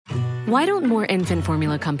Why don't more infant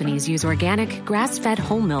formula companies use organic, grass-fed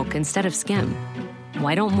whole milk instead of skim?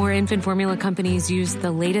 Why don't more infant formula companies use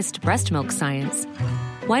the latest breast milk science?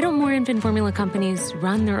 Why don't more infant formula companies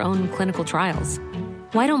run their own clinical trials?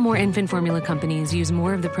 Why don't more infant formula companies use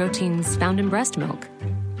more of the proteins found in breast milk?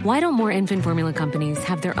 Why don't more infant formula companies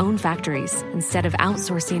have their own factories instead of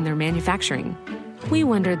outsourcing their manufacturing? We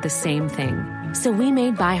wondered the same thing. So we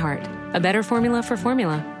made ByHeart, a better formula for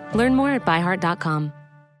formula. Learn more at byheart.com.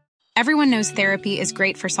 Everyone knows therapy is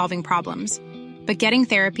great for solving problems, but getting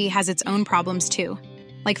therapy has its own problems too,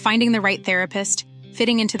 like finding the right therapist,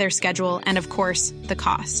 fitting into their schedule, and of course, the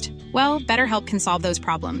cost. Well, BetterHelp can solve those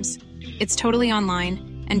problems. It's totally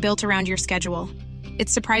online and built around your schedule.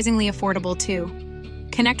 It's surprisingly affordable too.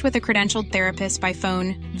 Connect with a credentialed therapist by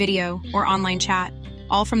phone, video, or online chat,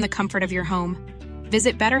 all from the comfort of your home.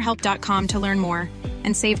 Visit BetterHelp.com to learn more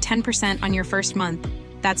and save 10% on your first month.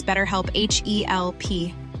 That's BetterHelp,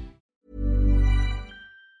 H-E-L-P.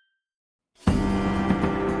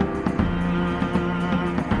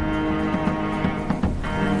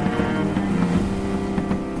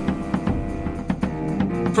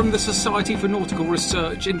 From the Society for Nautical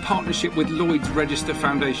Research, in partnership with Lloyd's Register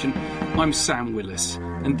Foundation, I'm Sam Willis,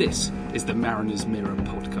 and this is the Mariner's Mirror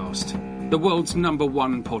podcast, the world's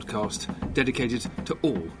 #1 podcast dedicated to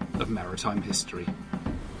all of maritime history.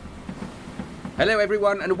 Hello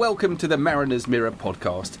everyone, and welcome to the Mariner's Mirror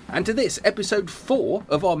podcast, and to this, episode 4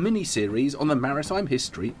 of our mini-series on the maritime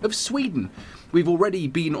history of Sweden. We've already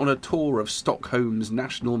been on a tour of Stockholm's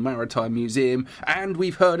National Maritime Museum, and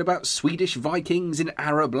we've heard about Swedish Vikings in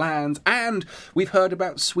Arab lands, and we've heard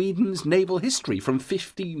about Sweden's naval history from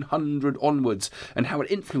 1500 onwards, and how it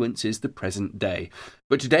influences the present day.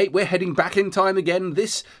 But today we're heading back in time again,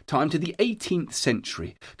 this time to the 18th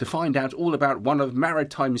century, to find out all about one of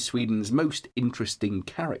maritime Sweden's most interesting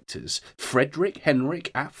characters, Fredrik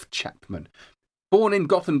Henrik af Chapman. Born in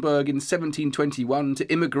Gothenburg in 1721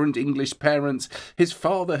 to immigrant English parents, his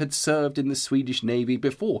father had served in the Swedish Navy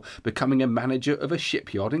before becoming a manager of a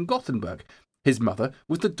shipyard in Gothenburg. His mother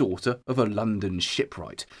was the daughter of a London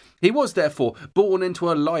shipwright. He was therefore born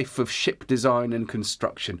into a life of ship design and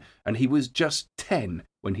construction, and he was just 10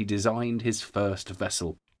 when he designed his first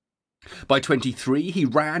vessel. By 23, he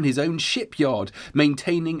ran his own shipyard,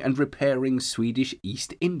 maintaining and repairing Swedish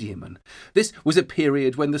East Indiamen. This was a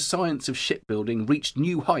period when the science of shipbuilding reached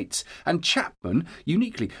new heights, and Chapman,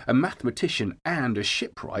 uniquely a mathematician and a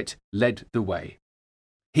shipwright, led the way.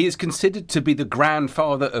 He is considered to be the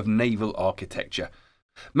grandfather of naval architecture.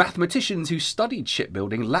 Mathematicians who studied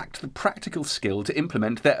shipbuilding lacked the practical skill to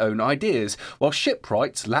implement their own ideas, while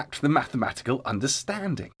shipwrights lacked the mathematical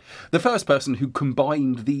understanding. The first person who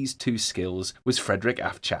combined these two skills was Fredrik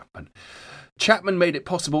af Chapman. Chapman made it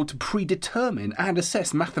possible to predetermine and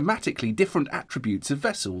assess mathematically different attributes of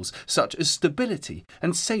vessels, such as stability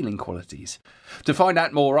and sailing qualities. To find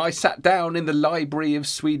out more, I sat down in the library of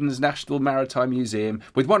Sweden's National Maritime Museum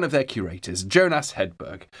with one of their curators, Jonas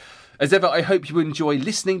Hedberg. As ever, I hope you enjoy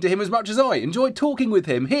listening to him as much as I enjoyed talking with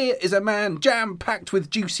him. Here is a man jam-packed with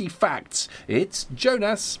juicy facts. It's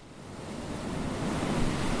Jonas.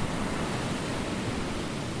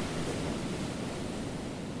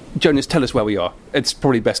 Jonas, tell us where we are. It's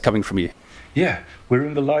probably best coming from you. Yeah, we're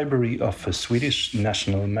in the library of a Swedish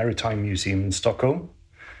National Maritime Museum in Stockholm.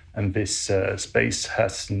 And this space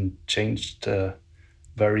hasn't changed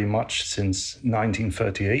very much since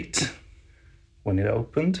 1938, when it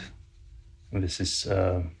opened. And this is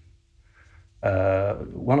one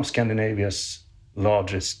of Scandinavia's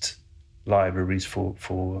largest libraries for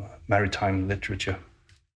maritime literature.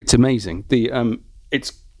 It's amazing.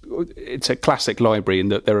 It's a classic library in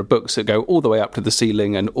that there are books that go all the way up to the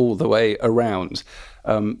ceiling and all the way around.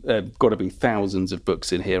 There have got to be thousands of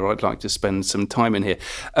books in here. I'd like to spend some time in here.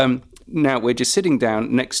 Now, we're just sitting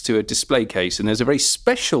down next to a display case, and there's a very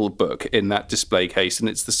special book in that display case, and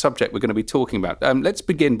it's the subject we're going to be talking about. Let's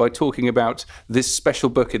begin by talking about this special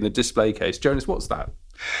book in the display case. Jonas, what's that?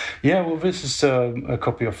 Yeah, well, this is a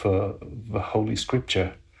copy of the Holy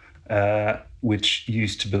Scripture, which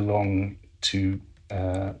used to belong to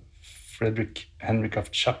Fredrik Henrik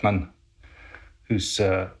af Chapman, who's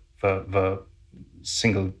the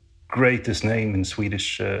single greatest name in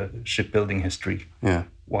Swedish shipbuilding history. Yeah,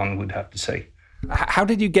 one would have to say. How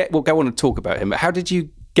did you get? We'll go on and talk about him. But how did you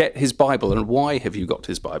get his Bible, and why have you got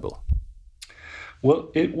his Bible? Well,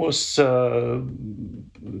 it was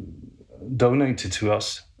donated to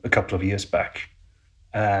us a couple of years back,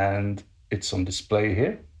 and it's on display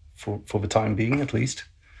here for the time being, at least.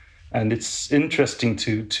 And it's interesting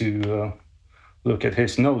to look at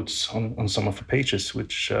his notes on some of the pages,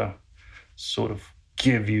 which sort of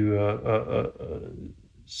give you a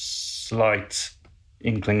slight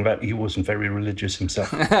inkling that he wasn't very religious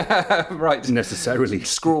himself. Right. Necessarily.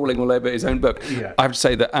 Scrawling all over his own book. Yeah. I have to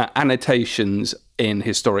say that annotations in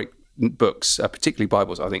historic books, particularly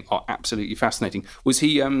Bibles, I think are absolutely fascinating. Was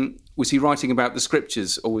he writing about the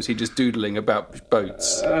scriptures, or was he just doodling about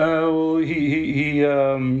boats? He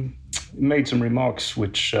made some remarks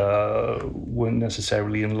which weren't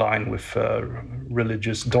necessarily in line with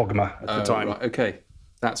religious dogma at the time. Right, okay.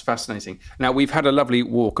 That's fascinating. Now, we've had a lovely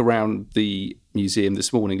walk around the museum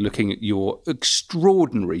this morning looking at your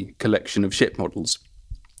extraordinary collection of ship models,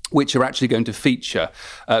 which are actually going to feature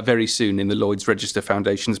very soon in the Lloyd's Register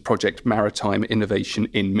Foundation's project Maritime Innovation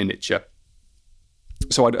in Miniature.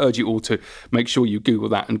 So I'd urge you all to make sure you Google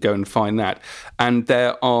that and go and find that. And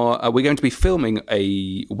we're going to be filming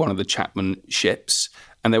one of the Chapman ships,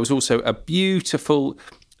 and there was also a beautiful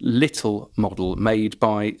little model made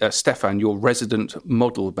by Stefan, your resident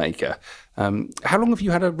model maker. How long have you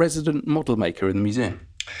had a resident model maker in the museum?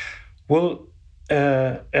 Well,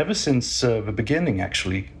 ever since the beginning,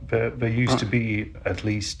 actually, there used to be at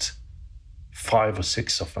least 5 or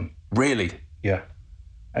 6 of them. Really? Yeah.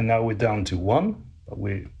 And now we're down to 1, but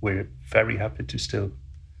we're very happy to still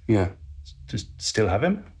have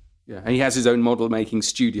him. Yeah, and he has his own model making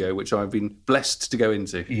studio, which I've been blessed to go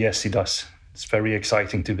into. Yes, he does. It's very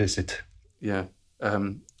exciting to visit. Yeah,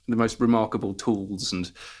 the most remarkable tools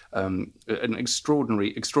and an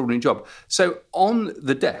extraordinary job. So on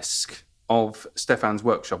the desk of Stefan's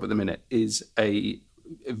workshop at the minute is a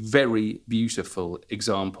very beautiful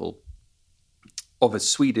example of a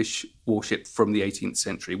Swedish warship from the 18th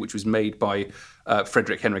century, which was made by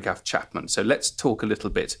Fredrik Henrik af Chapman. So let's talk a little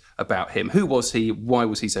bit about him. Who was he? Why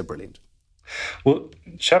was he so brilliant? Well,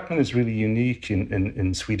 Chapman is really unique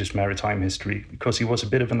in Swedish maritime history because he was a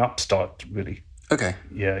bit of an upstart, really. Okay.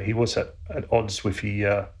 Yeah, he was at odds with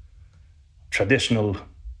the traditional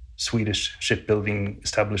Swedish shipbuilding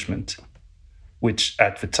establishment, which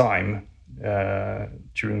at the time,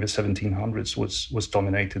 during the 1700s, was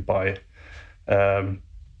dominated by a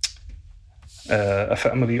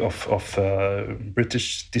family of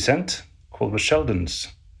British descent called the Sheldons.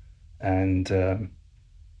 And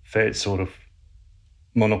they sort of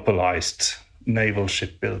monopolized naval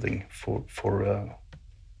shipbuilding for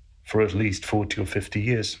at least 40 or 50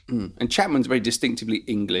 years. Mm. And Chapman's a very distinctively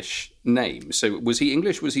English name. So was he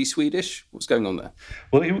English? Was he Swedish? What's going on there?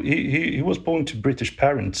 Well, he was born to British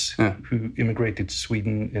parents who immigrated to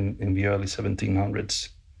Sweden in the early 1700s.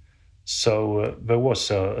 So there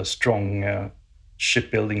was a strong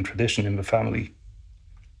shipbuilding tradition in the family.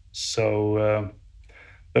 So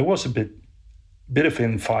there was a bit of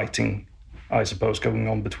infighting, I suppose, going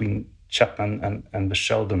on between Chapman and the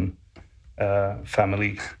Sheldon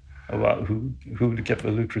family about who would get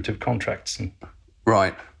the lucrative contracts and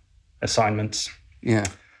assignments. Yeah.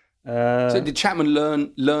 So did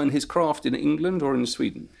Chapman learn his craft in England or in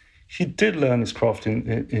Sweden? He did learn his craft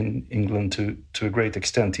in England to a great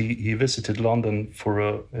extent. He visited London for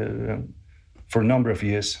a number of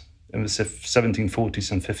years in the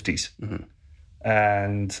 1740s and 50s. Mm-hmm.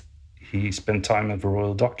 And he spent time at the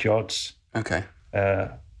Royal Dockyards. Okay.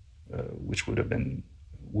 Which would have been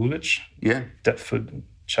Woolwich, Deptford,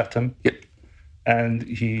 Chatham. Yep. And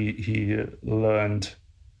he learned,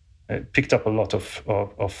 picked up a lot of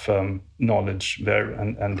knowledge there,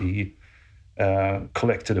 and he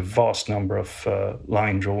collected a vast number of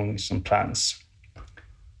line drawings and plans.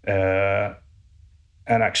 And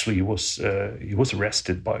actually, he was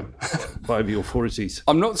arrested by the authorities.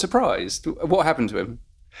 I'm not surprised. What happened to him?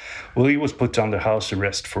 Well, he was put under house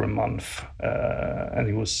arrest for a month, and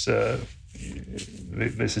he was.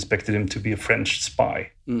 They suspected him to be a French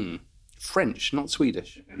spy. Mm. French, not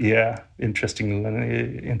Swedish. Yeah,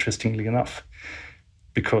 interestingly enough,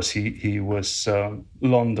 because he was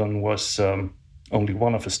London was only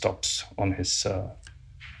one of the stops on his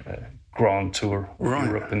grand tour of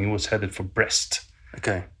Europe, and he was headed for Brest,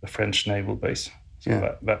 the French naval base.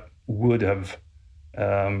 So that would have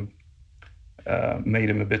made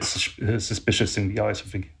him a bit suspicious in the eyes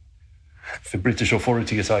of the British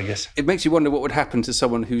authorities, I guess. It makes you wonder what would happen to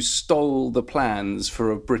someone who stole the plans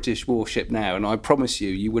for a British warship now, and I promise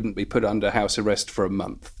you wouldn't be put under house arrest for a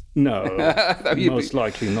month. No, most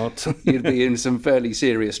likely not. You'd be in some fairly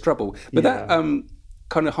serious trouble. But that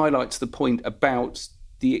kind of highlights the point about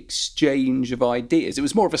the exchange of ideas. It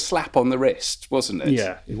was more of a slap on the wrist, wasn't it?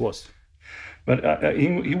 Yeah, it was. But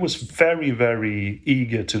he was very, very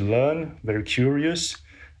eager to learn, very curious.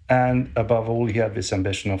 And above all, he had this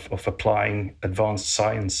ambition of applying advanced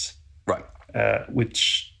science,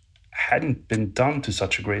 which hadn't been done to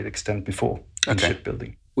such a great extent before in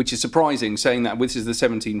shipbuilding. which is surprising, saying that this is the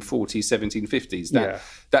 1740s, 1750s.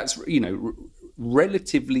 That's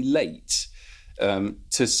relatively late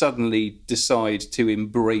to suddenly decide to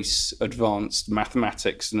embrace advanced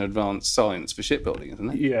mathematics and advanced science for shipbuilding, isn't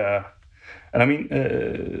it? Yeah. And I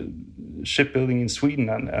mean, shipbuilding in Sweden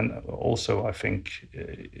and also, I think,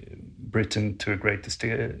 Britain to a great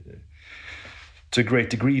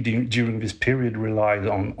degree during this period relied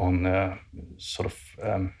on sort of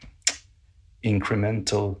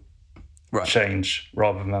incremental change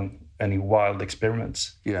rather than any wild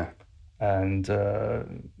experiments. Yeah. And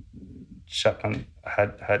Chapman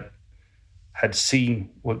had seen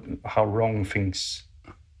how wrong things,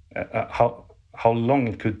 how long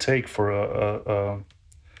it could take for a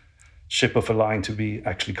ship of a line to be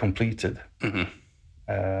actually completed. Mm-hmm.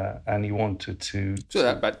 And he wanted to... So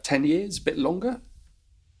that about 10 years, a bit longer?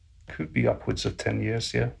 Could be upwards of 10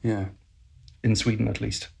 years, yeah. Yeah. In Sweden, at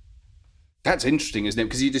least. That's interesting, isn't it?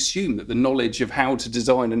 Because you'd assume that the knowledge of how to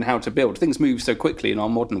design and how to build, things move so quickly in our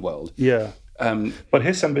modern world. Yeah. But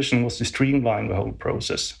his ambition was to streamline the whole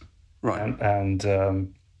process. Right.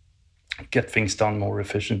 And get things done more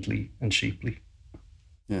efficiently and cheaply.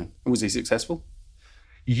 Yeah. And was he successful?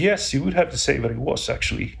 Yes, you would have to say that he was,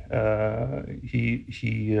 actually.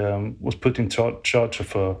 He was put in charge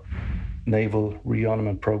of a naval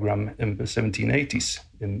rearmament program in the 1780s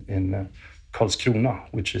in Karlskrona,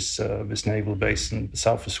 which is this naval base in the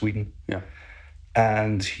south of Sweden. Yeah.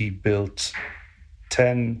 And he built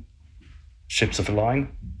 10 ships of the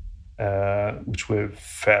line, which were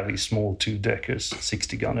fairly small two-deckers,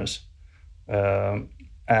 60 gunners,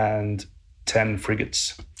 and 10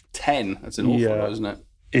 frigates. 10? That's an awful lot, isn't it?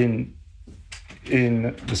 In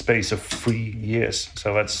the space of 3 years.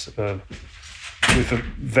 So that's with a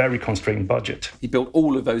very constrained budget. He built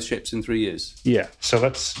all of those ships in 3 years? Yeah, so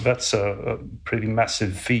that's a pretty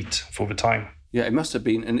massive feat for the time. Yeah, it must have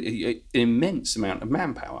been an immense amount of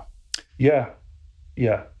manpower. Yeah.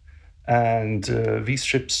 And these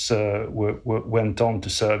ships went on to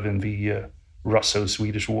serve in the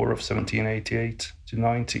Russo-Swedish War of 1788 to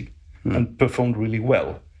 90 and performed really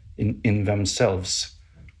well in themselves.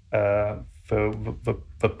 The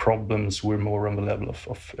problems were more on the level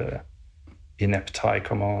of inept high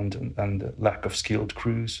command and lack of skilled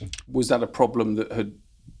crews. Was that a problem that had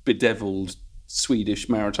bedeviled Swedish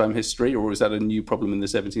maritime history, or was that a new problem in the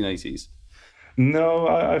 1780s? No,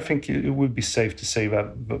 I think it would be safe to say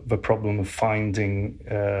that the problem of finding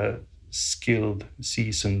skilled,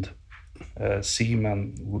 seasoned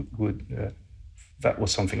seamen would that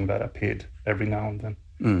was something that appeared every now and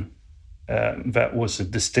then. That was a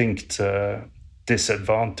distinct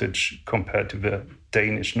disadvantage compared to the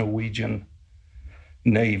Danish-Norwegian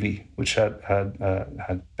Navy, which had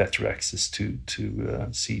better access to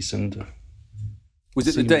seasoned. Was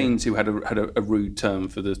it the Danes who had a rude term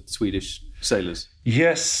for the Swedish sailors?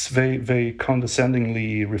 Yes, they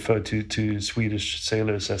condescendingly referred to Swedish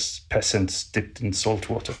sailors as peasants dipped in salt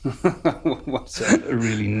water. What's that? A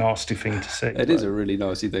really nasty thing to say. It is a really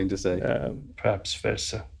nasty thing to say. Perhaps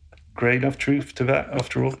there's a grain of truth to that,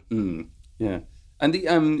 after all. Yeah, and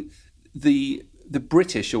the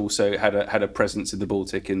British also had a presence in the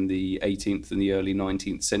Baltic in the 18th and the early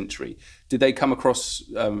 19th century. Did they come across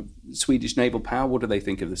Swedish naval power? What do they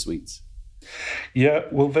think of the Swedes? Yeah,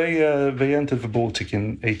 well, they entered the Baltic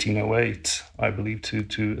in 1808, I believe,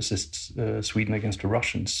 to assist Sweden against the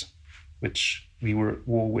Russians, which we were at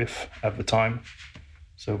war with at the time.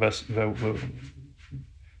 So there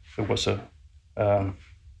was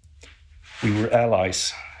we were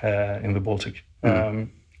allies in the Baltic.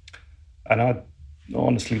 And I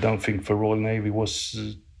honestly don't think the Royal Navy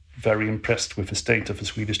was very impressed with the state of the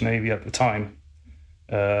Swedish Navy at the time,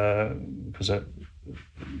 because a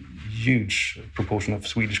huge proportion of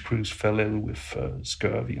Swedish crews fell ill with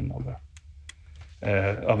scurvy and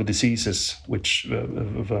other diseases, which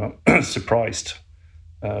surprised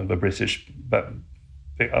the British. But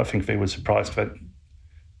I think they were surprised that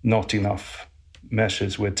not enough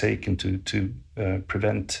measures were taken to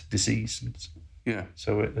prevent disease. Yeah.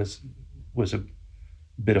 So it was a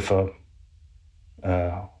bit of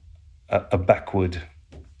a backward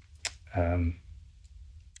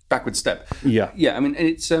step. Yeah. I mean,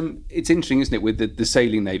 it's interesting, isn't it, with the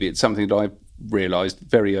sailing navy? It's something that I realised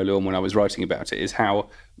very early on when I was writing about it, is how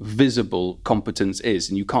visible competence is,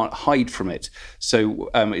 and you can't hide from it. So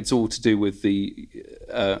it's all to do with the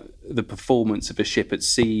performance of a ship at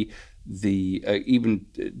sea, even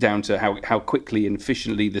down to how quickly and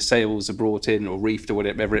efficiently the sails are brought in or reefed or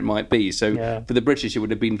whatever it might be. So for the British, it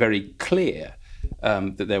would have been very clear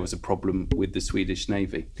that there was a problem with the Swedish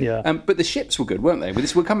Navy. Yeah. But the ships were good, weren't they?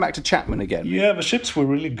 We'll come back to Chapman again. Yeah, the ships were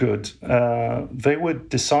really good. They were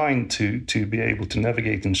designed to be able to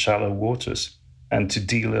navigate in shallow waters and to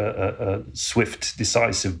deal a swift,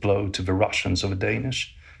 decisive blow to the Russians or the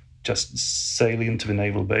Danish. Just sail into the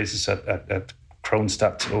naval bases at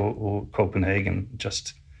Kronstadt or Copenhagen,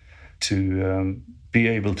 just to be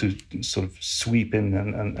able to sort of sweep in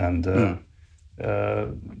and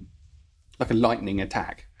like a lightning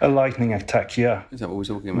attack. A lightning attack, yeah. Is that what we're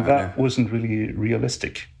talking about? That wasn't really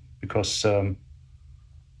realistic because,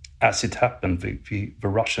 as it happened, the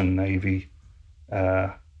Russian Navy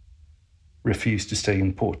refused to stay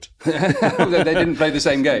in port. They didn't play the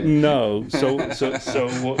same game. No. So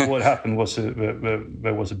what happened was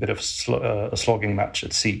there was a bit of a slogging match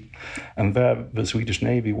at sea, and there the Swedish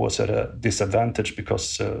Navy was at a disadvantage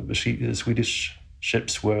because the Swedish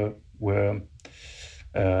ships were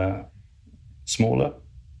smaller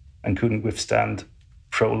and couldn't withstand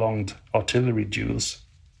prolonged artillery duels,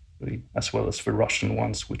 as well as the Russian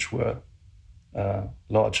ones, which were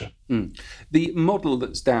larger. The model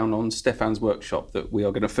that's down on Stefan's workshop that we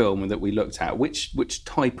are going to film and that we looked at, which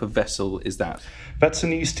type of vessel is that? That's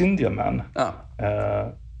an East Indiaman.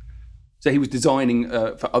 So he was designing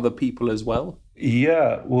for other people as well?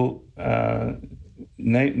 Yeah, well,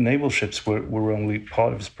 naval ships were only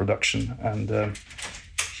part of his production, and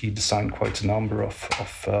he designed quite a number of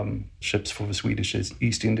ships for the Swedish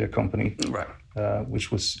East India Company, right? Which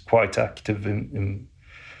was quite active in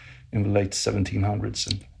the late 1700s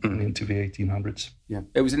and into the 1800s. Yeah,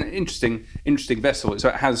 it was an interesting vessel. So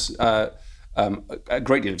it has a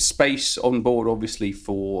great deal of space on board, obviously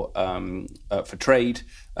for trade,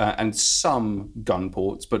 and some gun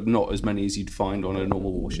ports, but not as many as you'd find on a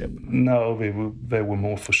normal warship. No, they were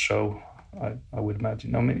more for show, I would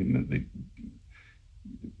imagine. I mean,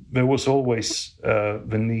 there was always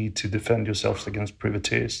the need to defend yourselves against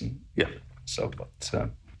privateers, and so, but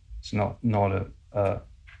it's not a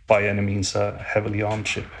by any means a heavily armed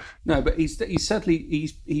ship. No, but he's certainly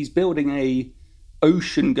building a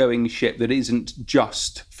ocean-going ship that isn't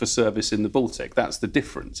just for service in the Baltic. That's the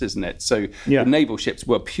difference, isn't it? So the naval ships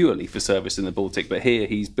were purely for service in the Baltic, but here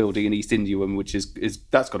he's building an East India one, which is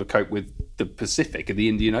that's got to cope with the Pacific and the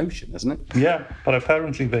Indian Ocean, hasn't it? Yeah, but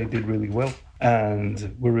apparently they did really well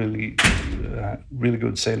and were really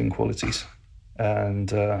good sailing qualities.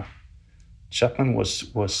 And Chapman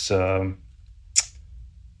was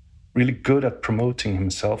really good at promoting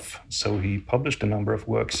himself, so he published a number of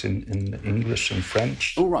works in English and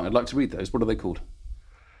French. All right, I'd like to read those. What are they called?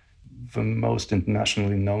 The most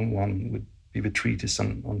internationally known one would be the treatise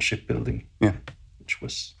on shipbuilding, which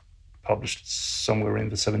was published somewhere in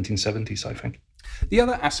the 1770s, I think. The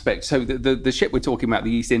other aspect, so the ship we're talking about,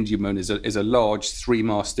 the East Indiaman, is a large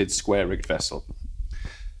three-masted square-rigged vessel.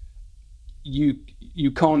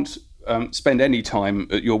 You can't spend any time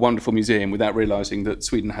at your wonderful museum without realising that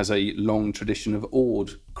Sweden has a long tradition of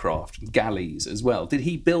oared craft, galleys as well. Did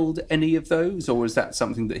he build any of those, or is that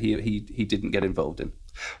something that he didn't get involved in?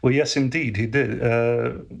 Well, yes, indeed, he did.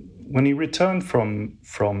 When he returned from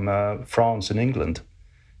France and England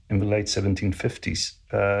in the late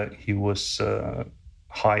 1750s, he was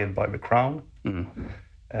hired by the Crown,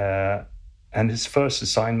 and his first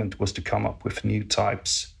assignment was to come up with new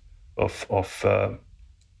types of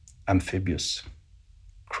amphibious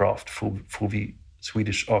craft for the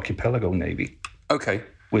Swedish archipelago navy. Okay.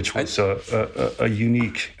 Which was a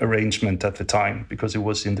unique arrangement at the time because it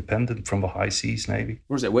was independent from the high seas navy.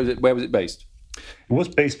 Where was it based? It was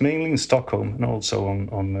based mainly in Stockholm and also on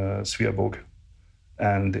Sveaborg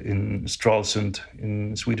and in Stralsund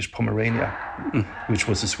in Swedish Pomerania, which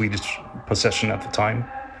was a Swedish possession at the time.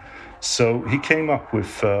 So he came up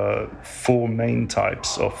with four main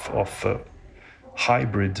types of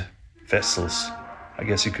hybrid vessels. I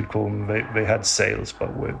guess you could call them. They had sails, but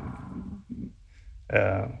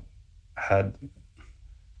had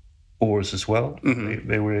oars as well.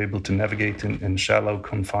 They were able to navigate in shallow,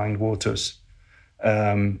 confined waters.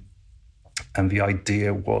 And the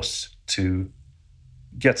idea was to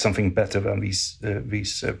get something better than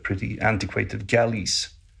these pretty antiquated galleys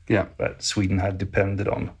that Sweden had depended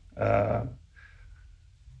on.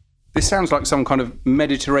 This sounds like some kind of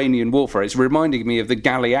Mediterranean warfare. It's reminding me of the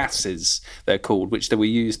galleasses, they're called, which they were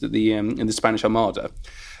used at in the Spanish Armada,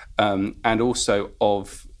 and also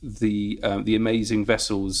of the amazing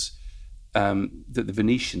vessels that the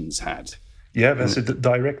Venetians had. Yeah, there's a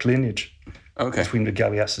direct lineage between the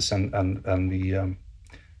galleasses and the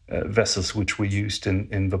vessels which were used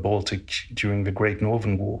in the Baltic during the Great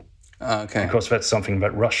Northern War. Okay. Because that's something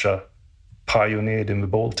that Russia pioneered in the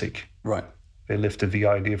Baltic. Right. They lifted the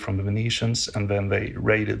idea from the Venetians, and then they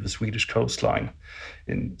raided the Swedish coastline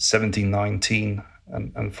in 1719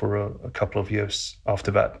 and for a couple of years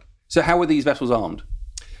after that. So how were these vessels armed?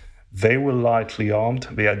 They were lightly armed.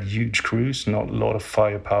 They had huge crews, not a lot of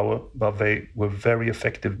firepower, but they were very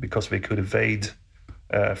effective because they could evade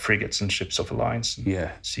frigates and ships of alliance,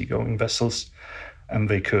 seagoing vessels. And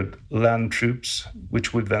they could land troops,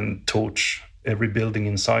 which would then torch every building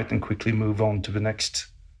in sight and quickly move on to the next.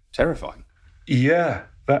 Terrifying. Yeah,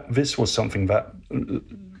 this was something that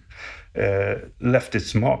left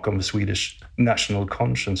its mark on the Swedish national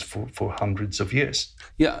conscience for hundreds of years.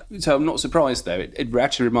 Yeah, so I'm not surprised there. It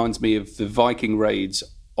actually reminds me of the Viking raids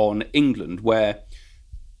on England, where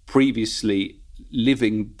previously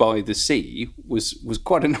living by the sea was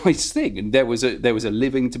quite a nice thing, and there was a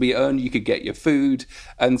living to be earned. You could get your food,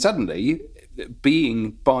 and suddenly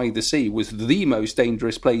being by the sea was the most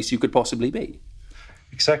dangerous place you could possibly be.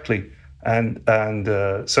 Exactly, and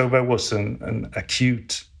so there was an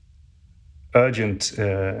acute, urgent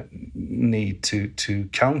need to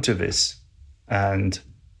counter this, and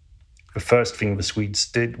the first thing the Swedes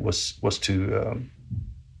did was to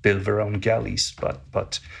build their own galleys,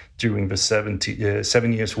 but during the 7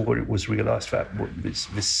 Years' War, it was realized that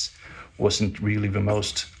this wasn't really the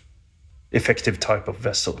most effective type of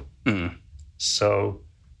vessel. Mm. So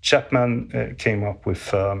Chapman came up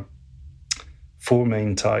with 4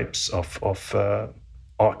 main types of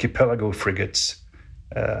archipelago frigates,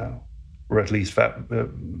 or at least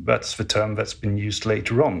that's the term that's been used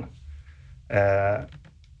later on.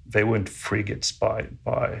 They weren't frigates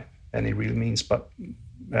by any real means, but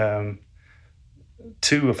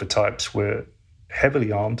 2 of the types were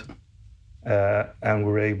heavily armed and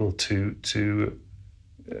were able to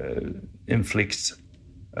inflict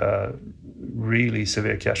really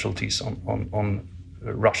severe casualties on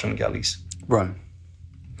Russian galleys. Right.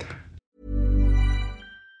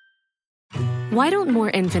 Why don't more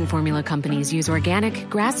infant formula companies use organic,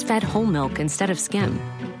 grass-fed whole milk instead of skim?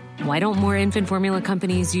 Why don't more infant formula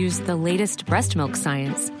companies use the latest breast milk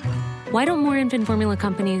science? Why don't more infant formula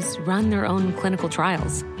companies run their own clinical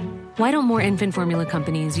trials? Why don't more infant formula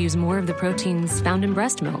companies use more of the proteins found in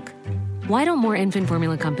breast milk? Why don't more infant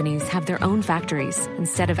formula companies have their own factories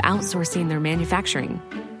instead of outsourcing their manufacturing?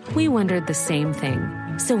 We wondered the same thing.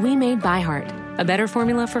 So we made ByHeart, a better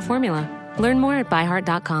formula for formula. Learn more at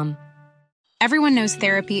byheart.com. Everyone knows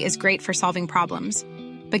therapy is great for solving problems,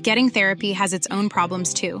 but getting therapy has its own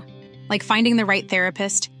problems too, like finding the right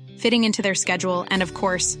therapist, fitting into their schedule, and of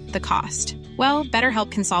course, the cost. Well,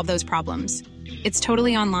 BetterHelp can solve those problems. It's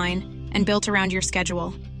totally online and built around your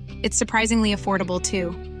schedule. It's surprisingly affordable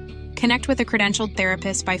too. Connect with a credentialed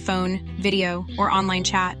therapist by phone, video, or online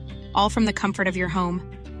chat, all from the comfort of your home.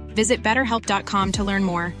 Visit BetterHelp.com to learn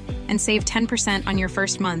more and save 10% on your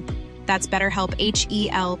first month. That's BetterHelp,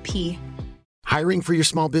 H-E-L-P. Hiring for your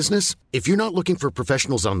small business? If you're not looking for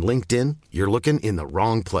professionals on LinkedIn, you're looking in the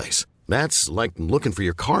wrong place. That's like looking for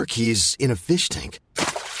your car keys in a fish tank.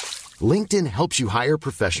 LinkedIn helps you hire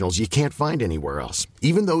professionals you can't find anywhere else,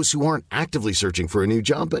 even those who aren't actively searching for a new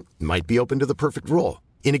job but might be open to the perfect role.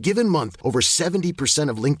 In a given month, over 70%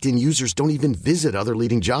 of LinkedIn users don't even visit other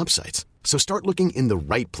leading job sites. So start looking in the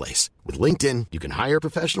right place. With LinkedIn, you can hire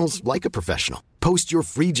professionals like a professional. Post your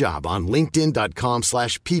free job on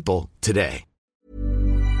linkedin.com/people today.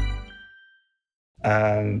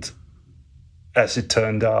 And as it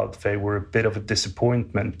turned out, they were a bit of a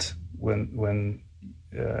disappointment when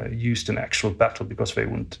used in actual battle, because they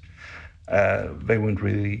weren't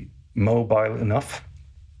really mobile enough.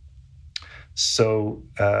 So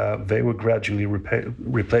they were gradually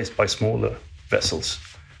replaced by smaller vessels,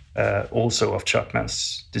 also of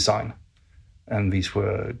Chapman's design. And these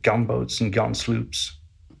were gunboats and gun sloops.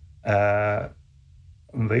 And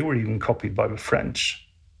they were even copied by the French.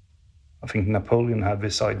 I think Napoleon had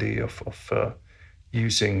this idea of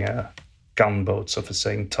using gunboats of the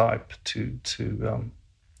same type to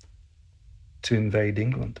invade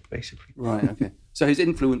England, basically. Right. Okay. So his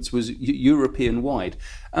influence was European-wide,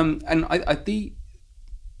 and the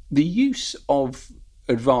use of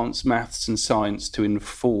advanced maths and science to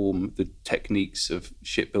inform the techniques of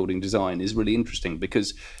shipbuilding design is really interesting,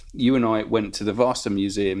 because you and I went to the Vasa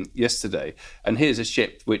Museum yesterday, and here's a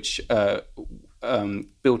ship which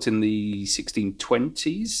built in the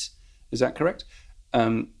 1620s. Is that correct?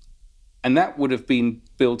 And that would have been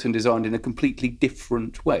built and designed in a completely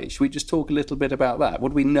different way. Should we just talk a little bit about that? What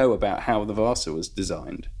do we know about how the Vasa was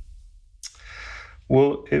designed?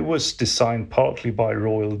 Well, it was designed partly by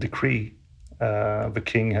royal decree. The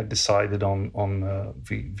king had decided on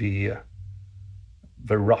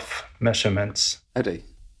the rough measurements. Eddie?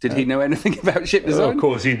 Did he know anything about ship design? Of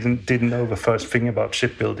course, he didn't know the first thing about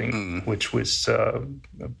shipbuilding, which was a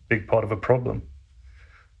big part of a problem.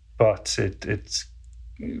 But it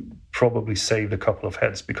probably saved a couple of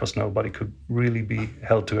heads because nobody could really be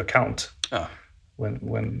held to account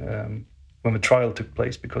when the trial took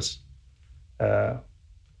place, because the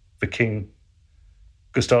king,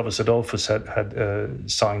 Gustavus Adolphus, had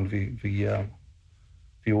signed the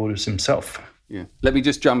orders himself. Yeah. Let me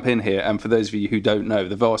just jump in here, and for those of you who don't know,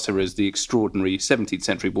 the Vasa is the extraordinary 17th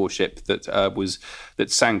century warship that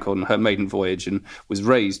sank on her maiden voyage and was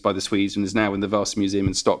raised by the Swedes and is now in the Vasa Museum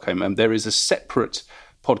in Stockholm. And there is a separate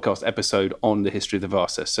podcast episode on the history of the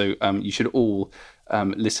Vasa, so you should all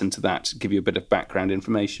listen to that to give you a bit of background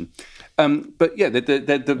information. But yeah,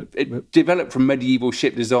 it developed from medieval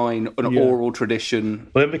ship design, an oral tradition.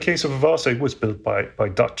 Well, in the case of the Vasa, it was built by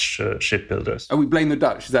Dutch shipbuilders. Oh, we blame the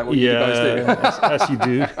Dutch? Is that what you guys do? as you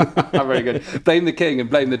do. Oh, very good. Blame the king and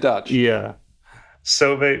blame the Dutch. Yeah.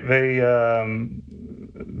 So they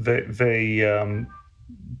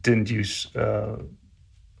didn't use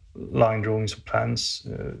line drawings or plans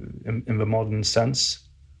in the modern sense,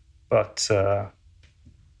 but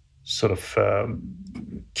sort of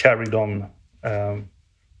carried on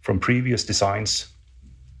from previous designs.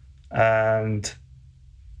 And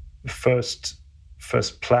the first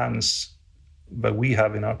plans that we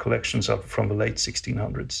have in our collections are from the late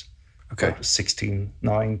 1600s. Okay.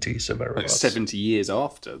 1690, so very like 70 years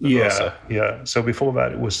after the Vasa. Yeah. So before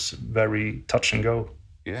that, it was very touch and go.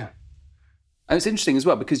 Yeah. And it's interesting as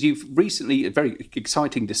well, because you've recently, a very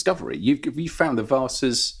exciting discovery, you found the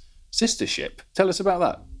Vasa's sister ship. Tell us about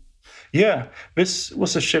that. Yeah, this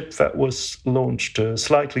was a ship that was launched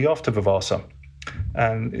slightly after the Vasa,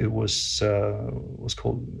 and it was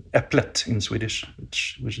called Äpplet in Swedish,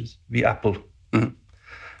 which is the apple. Mm-hmm.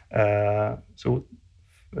 So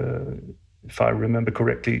if I remember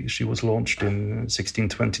correctly, she was launched in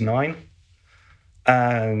 1629,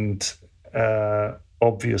 and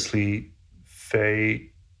obviously they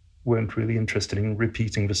weren't really interested in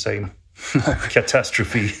repeating the same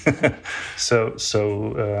catastrophe. so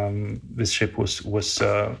this ship was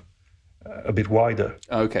a bit wider.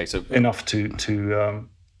 Okay, so enough to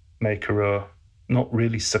make her a not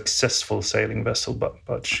really successful sailing vessel,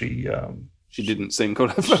 but she didn't sink on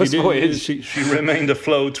her first voyage. She remained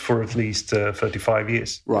afloat for at least 35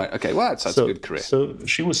 years. Right. Okay. Well, that's a good career. So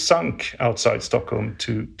she was sunk outside Stockholm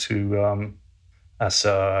as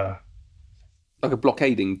a like a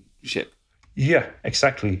blockading ship. Yeah,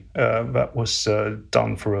 exactly. That was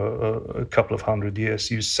done for a couple of hundred years.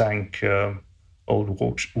 You sank old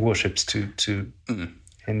warships to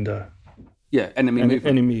hinder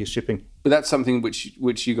enemy shipping. But that's something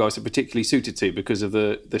which you guys are particularly suited to because of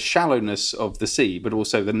the shallowness of the sea, but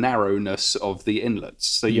also the narrowness of the inlets.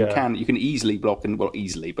 So you can easily block, and well,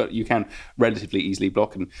 easily, but you can relatively easily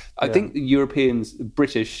block. And I think the Europeans, the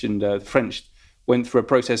British and the French went through a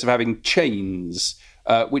process of having chains,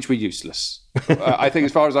 which were useless. I think,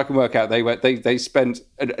 as far as I can work out, they spent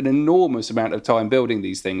an enormous amount of time building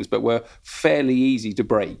these things, but were fairly easy to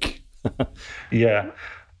break. Yeah,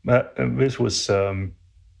 this was sort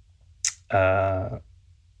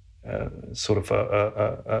of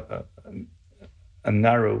a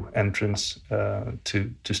narrow entrance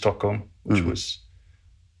to Stockholm, which was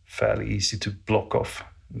fairly easy to block off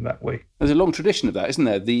in that way. There's a long tradition of that, isn't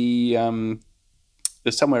there?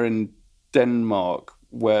 There's somewhere in Denmark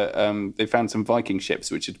where they found some Viking ships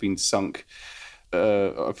which had been sunk.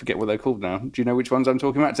 I forget what they're called now. Do you know which ones I'm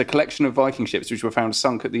talking about? It's a collection of Viking ships which were found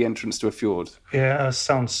sunk at the entrance to a fjord. Yeah,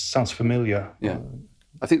 sounds familiar. Yeah,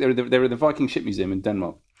 I think they're in the Viking Ship Museum in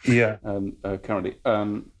Denmark. Yeah, currently.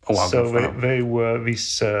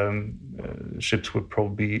 These ships were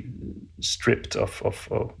probably stripped of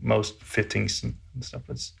most fittings and stuff.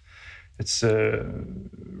 It's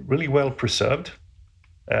really well preserved.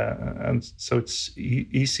 And so it's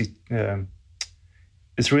easy.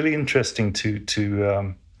 It's really interesting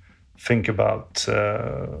to think about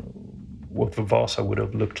what the Vasa would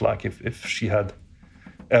have looked like if she had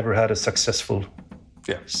ever had a successful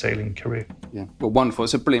sailing career. Yeah, well, wonderful.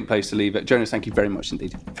 It's a brilliant place to leave it. Jonas, thank you very much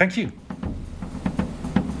indeed. Thank you.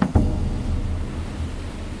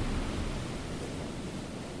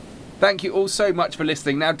 Thank you all so much for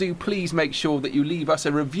listening. Now, do please make sure that you leave us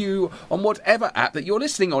a review on whatever app that you're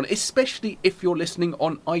listening on, especially if you're listening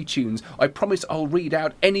on iTunes. I promise I'll read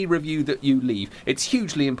out any review that you leave. It's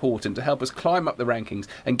hugely important to help us climb up the rankings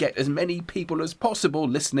and get as many people as possible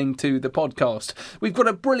listening to the podcast. We've got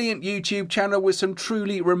a brilliant YouTube channel with some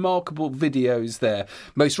truly remarkable videos there.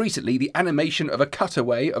 Most recently, the animation of a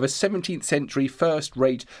cutaway of a 17th century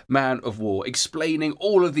first-rate man of war, explaining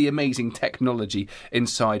all of the amazing technology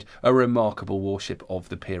inside a remarkable warship of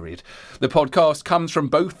the period. The podcast comes from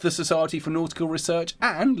both the Society for Nautical Research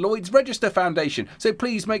and Lloyd's Register Foundation, so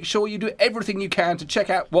please make sure you do everything you can to check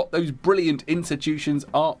out what those brilliant institutions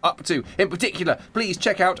are up to. In particular, please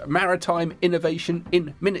check out Maritime Innovation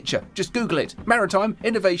in Miniature. Just Google it, Maritime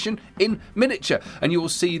Innovation in Miniature, and you'll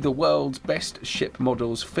see the world's best ship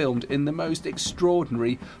models filmed in the most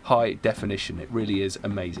extraordinary high definition. It really is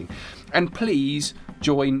amazing. And please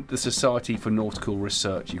join the Society for Nautical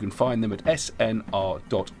Research. You can find them at snr.org.uk.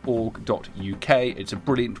 It's a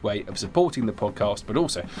brilliant way of supporting the podcast, but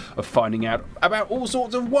also of finding out about all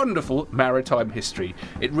sorts of wonderful maritime history.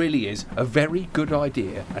 It really is a very good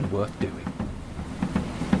idea and worth doing.